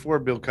Cosby before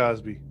Bill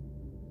Cosby.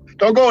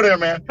 Don't go there,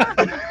 man.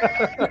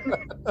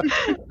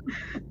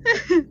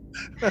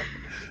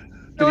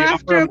 So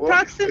after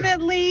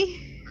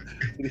approximately...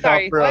 Did he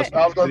Sorry,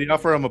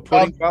 offer him a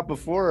pudding pop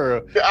before?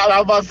 Or I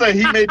was about to say,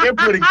 he made their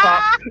pudding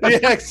pop.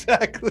 Yeah,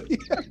 exactly.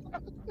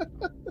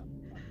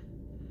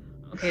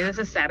 Okay, this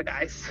is sad,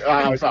 guys.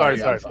 Sorry.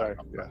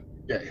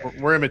 Yeah.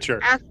 We're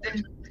immature.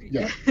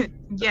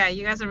 Yeah,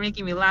 you guys are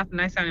making me laugh,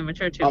 and I sound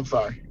immature too. I'm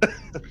sorry.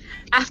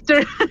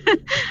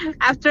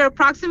 After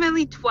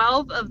approximately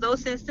 12 of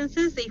those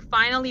instances, they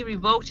finally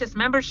revoked his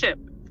membership.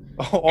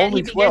 Oh,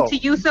 only 12. And he began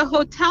to use a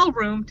hotel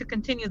room to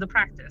continue the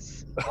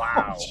practice.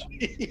 Wow.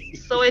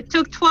 So it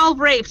took 12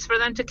 rapes for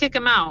them to kick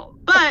him out.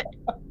 But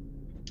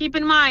keep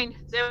in mind,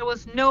 there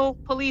was no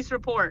police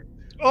report.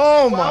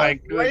 Oh my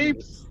goodness.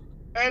 Rapes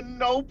and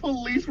no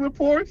police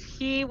reports?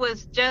 He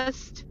was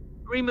just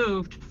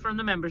removed from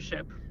the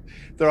membership.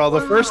 They're all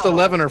the first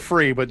 11 are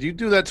free, but you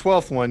do that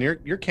 12th one,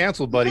 you're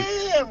canceled, buddy.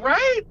 Yeah,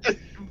 right?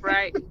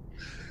 Right.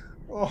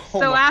 Oh,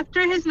 So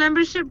after his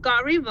membership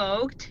got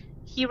revoked,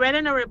 he read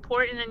in a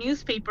report in a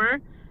newspaper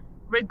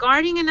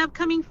regarding an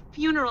upcoming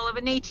funeral of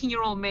an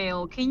 18-year-old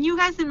male. Can you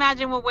guys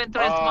imagine what went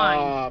through his mind?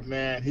 Oh,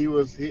 man. He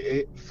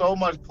so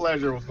much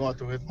pleasure was going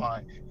through his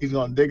mind. He's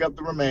going to dig up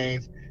the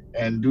remains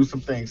and do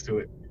some things to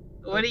it.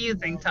 What do you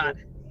think, Todd?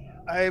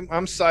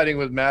 I'm siding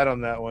with Matt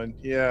on that one.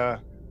 Yeah.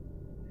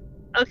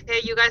 Okay,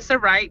 you guys are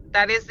right.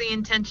 That is the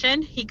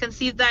intention. He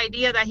conceived the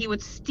idea that he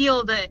would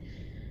steal the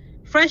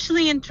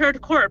freshly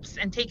interred corpse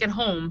and take it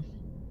home.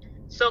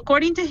 So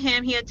according to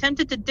him, he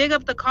attempted to dig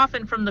up the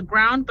coffin from the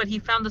ground, but he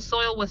found the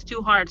soil was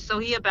too hard, so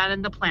he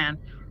abandoned the plan.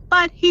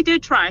 But he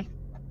did try.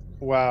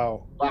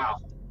 Wow.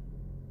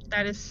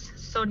 That is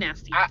so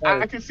nasty.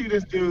 I can see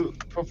this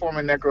dude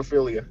performing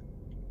necrophilia.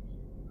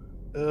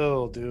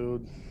 Oh,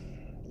 dude.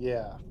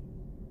 Yeah.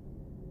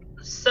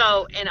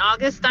 So in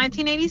August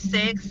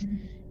 1986,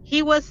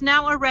 he was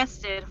now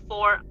arrested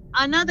for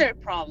another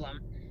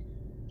problem.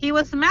 He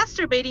was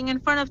masturbating in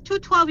front of two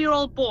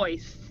 12-year-old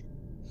boys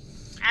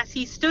as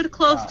he stood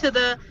close to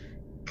the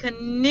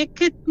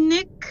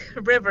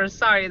Kinnickinnick River.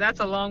 Sorry, that's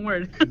a long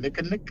word.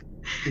 Kinnickinnick?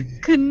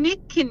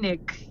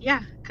 Kinnickinnick.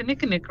 Yeah,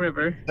 Kinnickinnick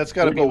River. That's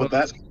got to We'll be go one with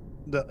of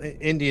that. the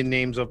Indian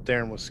names up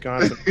there in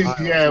Wisconsin.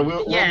 Ohio. Yeah,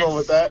 we'll go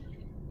with that.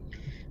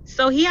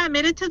 So he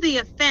admitted to the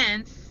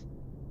offense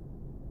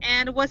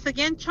and was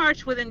again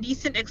charged with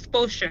indecent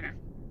exposure.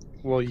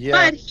 Well, yeah.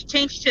 But he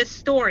changed his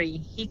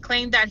story. He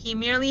claimed that he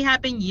merely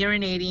had been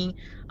urinating,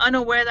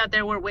 unaware that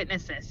there were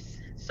witnesses.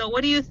 So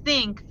what do you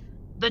think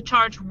the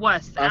charge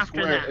was I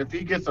after swear, that? if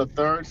he gets a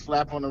third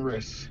slap on the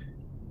wrist,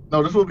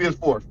 no, this will be his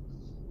fourth.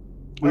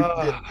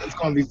 It's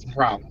going to be some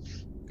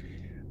problems.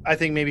 I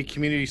think maybe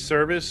community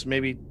service,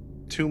 maybe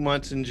 2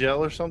 months in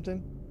jail or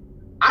something.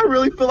 I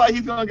really feel like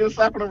he's going to get a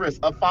slap on the wrist,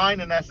 a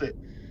fine, and that's it.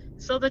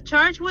 So the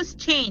charge was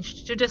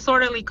changed to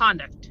disorderly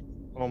conduct.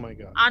 Oh my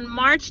God. On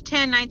March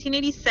 10,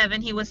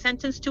 1987, he was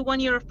sentenced to 1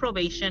 year of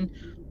probation.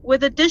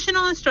 With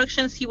additional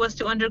instructions, he was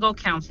to undergo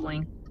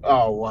counseling.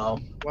 Oh, wow.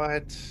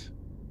 What?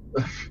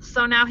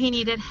 So now he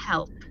needed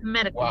help,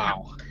 medical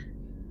help. Wow.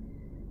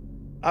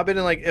 I've been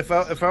in like, if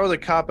I were the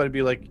cop, I'd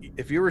be like,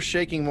 if you were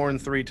shaking more than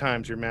 3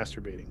 times, you're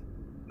masturbating.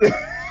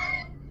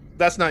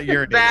 That's not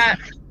urinating.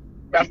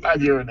 That's not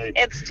urinating.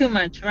 It's too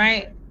much,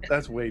 right?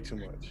 That's way too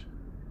much.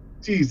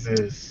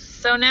 Jesus.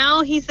 So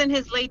now he's in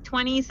his late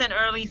 20s and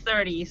early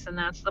 30s, and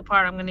that's the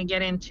part I'm going to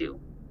get into.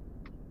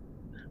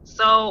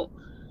 So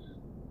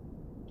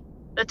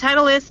the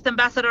title is the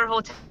Ambassador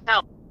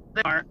Hotel,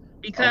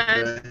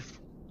 because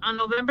on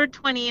November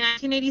 20,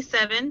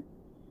 1987,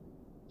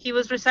 he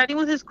was residing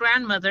with his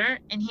grandmother,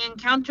 and he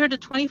encountered a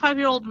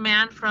 25-year-old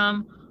man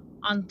from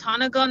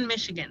Ontonagon,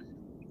 Michigan,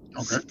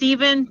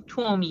 Stephen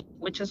Tuomi,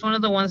 which is one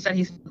of the ones that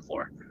he's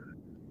for,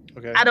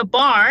 at a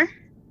bar.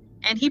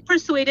 And he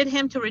persuaded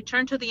him to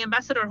return to the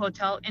Ambassador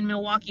Hotel in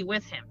Milwaukee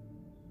with him.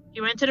 He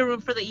rented a room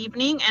for the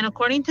evening, and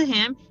according to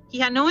him, he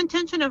had no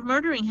intention of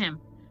murdering him,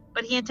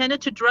 but he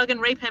intended to drug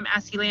and rape him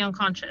as he lay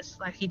unconscious,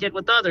 like he did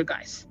with the other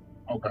guys.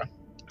 Okay.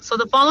 So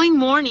the following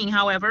morning,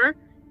 however,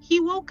 he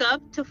woke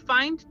up to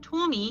find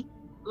Tuomi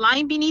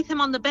lying beneath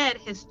him on the bed,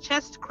 his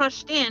chest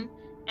crushed in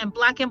and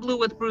black and blue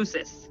with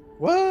bruises.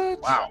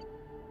 What?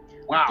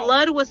 Wow.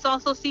 Blood was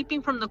also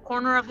seeping from the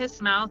corner of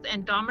his mouth,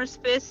 and Dahmer's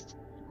fist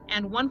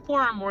and one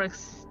forearm were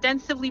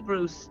extensively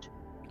bruised.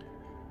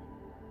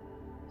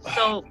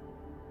 So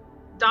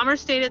Dahmer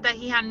stated that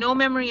he had no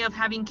memory of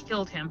having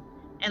killed him,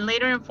 and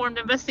later informed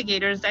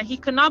investigators that he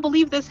could not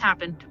believe this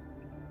happened.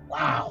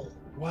 Wow.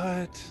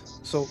 What?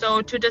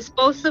 So to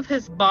dispose of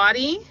his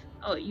body,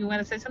 oh, you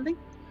want to say something?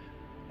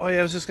 Oh yeah,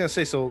 I was just gonna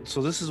say. So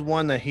this is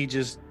one that he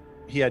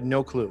had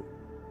no clue.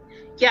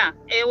 Yeah,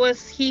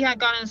 he had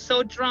gotten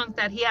so drunk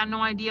that he had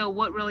no idea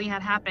what really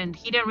had happened.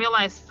 He didn't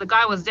realize the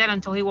guy was dead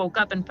until he woke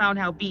up and found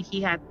how beat he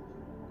had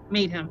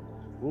made him.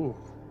 Ooh.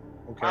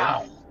 Okay.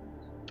 Wow.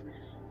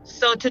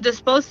 So to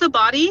dispose the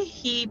body,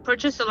 he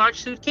purchased a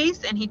large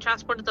suitcase and he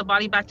transported the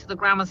body back to the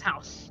grandma's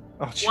house.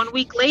 Oh, 1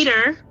 week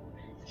later,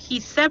 he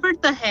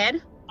severed the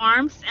head,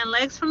 arms, and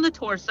legs from the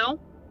torso.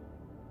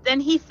 Then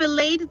he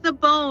filleted the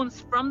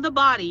bones from the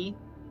body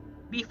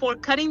before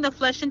cutting the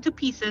flesh into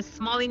pieces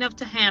small enough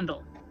to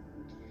handle.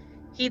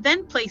 He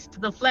then placed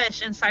the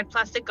flesh inside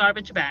plastic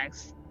garbage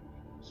bags.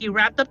 He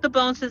wrapped up the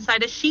bones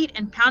inside a sheet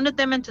and pounded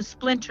them into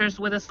splinters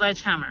with a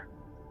sledgehammer.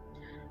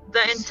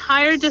 The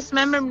entire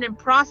dismemberment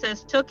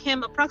process took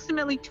him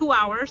approximately 2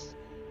 hours,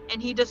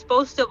 and he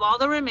disposed of all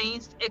the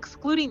remains,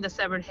 excluding the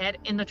severed head,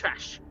 in the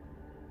trash.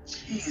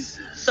 Jesus.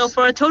 So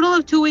for a total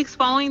of 2 weeks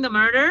following the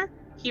murder,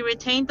 he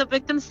retained the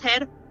victim's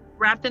head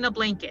wrapped in a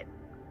blanket.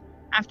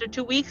 After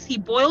 2 weeks, he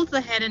boiled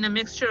the head in a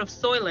mixture of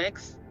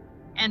Soilex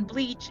and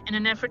bleach in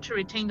an effort to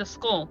retain the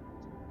skull.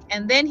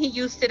 And then he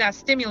used it as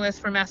stimulus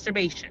for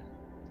masturbation.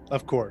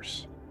 Of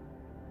course.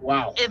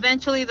 Wow.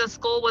 Eventually, the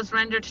skull was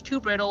rendered too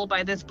brittle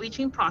by this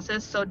bleaching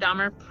process, so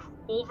Dahmer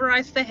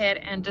pulverized the head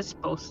and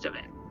disposed of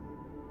it.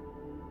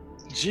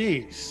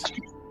 Jeez.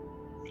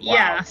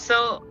 Yeah,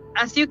 so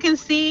as you can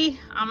see,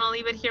 I'm going to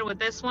leave it here with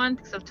this one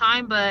because of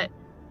time, but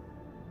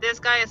this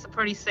guy is a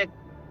pretty sick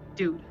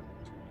dude.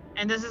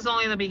 And this is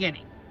only the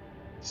beginning.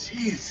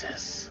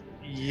 Jesus.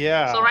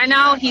 Yeah. So right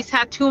now, he's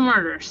had 2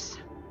 murders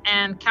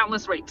and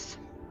countless rapes.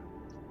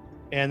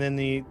 And then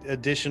the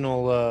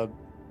additional,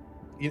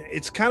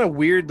 it's kind of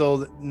weird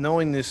though,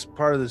 knowing this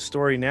part of the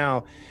story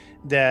now,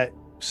 that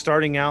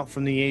starting out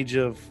from the age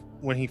of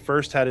when he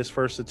first had his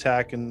first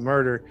attack and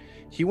murder,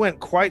 he went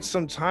quite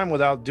some time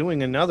without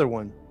doing another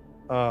one.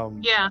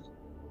 Yeah.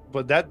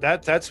 But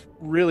that's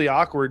really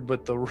awkward.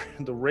 But the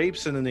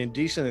rapes and then the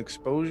indecent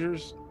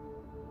exposures,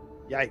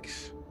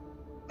 yikes.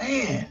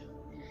 Man.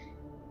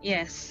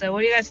 Yes. So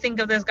what do you guys think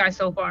of this guy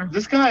so far?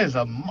 This guy is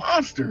a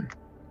monster.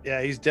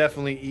 Yeah, he's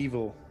definitely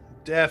evil.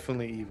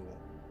 Definitely evil.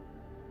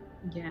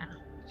 Yeah.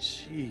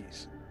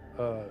 Jeez.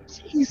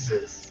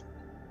 Jesus.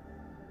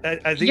 I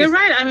think you're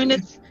right. I mean,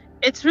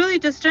 it's really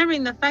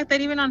disturbing the fact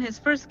that even on his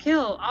first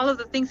kill, all of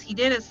the things he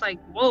did is like,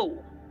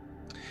 whoa.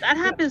 That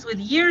happens with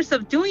years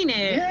of doing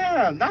it.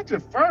 Yeah, not your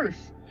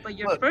first. But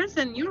your first,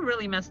 and you were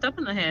really messed up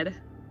in the head.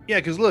 Yeah,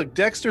 because look,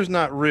 Dexter's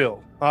not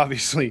real.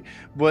 obviously.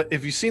 But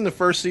if you've seen the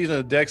first season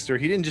of Dexter,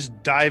 he didn't just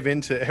dive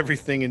into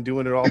everything and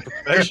doing it all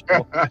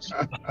professional.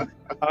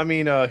 I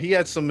mean, he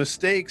had some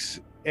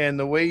mistakes, and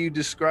the way you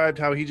described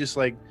how he just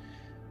like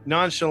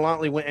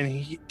nonchalantly went,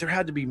 and there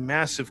had to be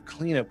massive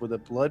cleanup with the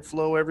blood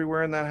flow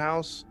everywhere in that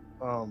house.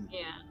 Yeah.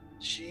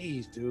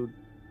 Jeez, dude.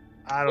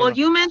 I don't Well, know.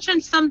 you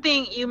mentioned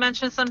something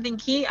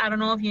key. I don't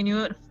know if you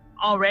knew it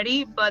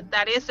already, but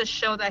that is a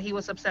show that he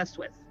was obsessed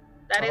with.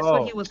 That is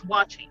what he was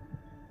watching.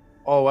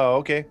 Oh, wow.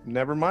 Okay.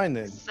 Never mind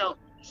then. So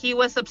he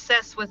was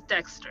obsessed with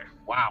Dexter.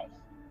 Wow.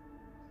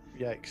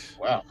 Yikes.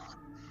 Wow.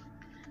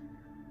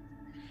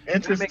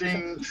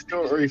 Interesting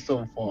story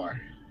so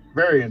far.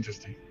 Very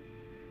interesting.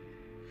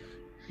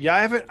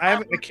 Yeah,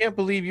 I can't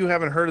believe you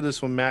haven't heard of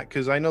this one, Matt,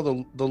 because I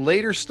know the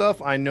later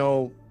stuff I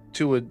know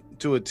to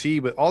a T,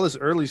 but all this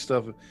early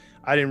stuff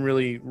I didn't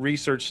really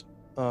research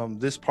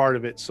this part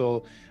of it.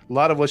 So a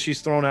lot of what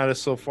she's thrown at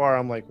us so far,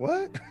 I'm like,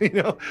 what?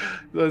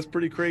 That's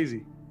pretty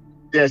crazy.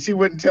 Yeah, she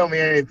wouldn't tell me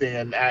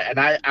anything, and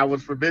I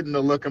was forbidden to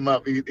look him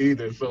up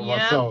either. So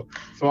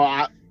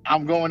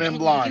I'm going in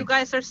blind. You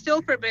guys are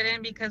still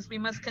forbidden because we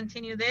must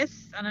continue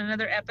this on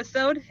another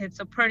episode. It's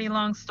a pretty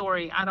long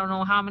story. I don't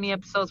know how many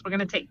episodes we're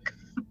gonna take.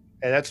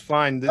 Hey, that's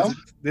fine.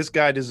 This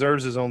guy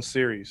deserves his own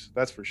series.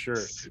 That's for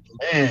sure.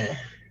 Man.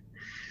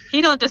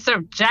 He don't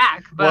deserve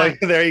Jack, but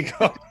well, there you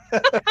go.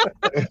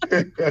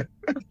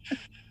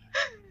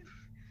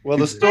 Well,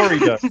 the story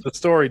does. The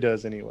story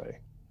does anyway.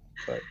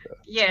 But,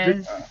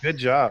 yes. Good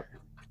job.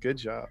 Good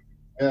job.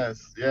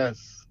 Yes.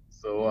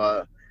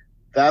 So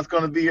that's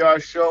going to be our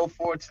show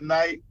for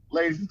tonight,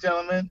 ladies and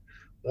gentlemen.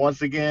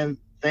 Once again,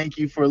 thank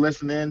you for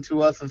listening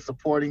to us and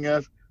supporting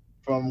us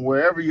from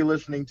wherever you're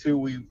listening to.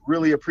 We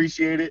really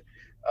appreciate it.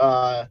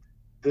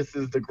 This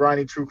is the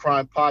Grinding True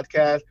Crime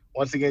Podcast.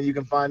 Once again, you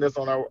can find us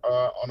on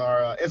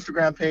our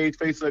Instagram page,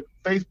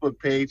 Facebook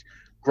page,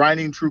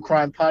 Grinding True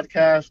Crime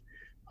Podcast,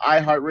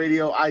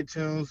 iHeartRadio,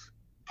 iTunes,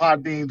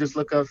 Podbean. Just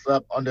look us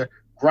up under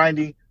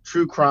Grinding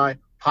True Crime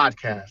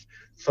Podcast.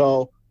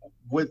 So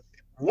with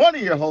one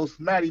of your hosts,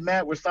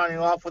 Matt, we're signing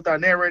off with our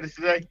narrators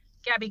today,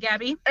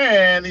 Gabby.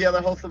 And the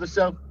other host of the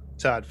show,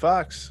 Todd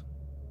Fox.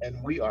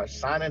 And we are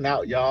signing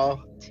out,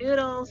 y'all.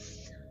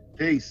 Toodles.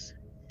 Peace.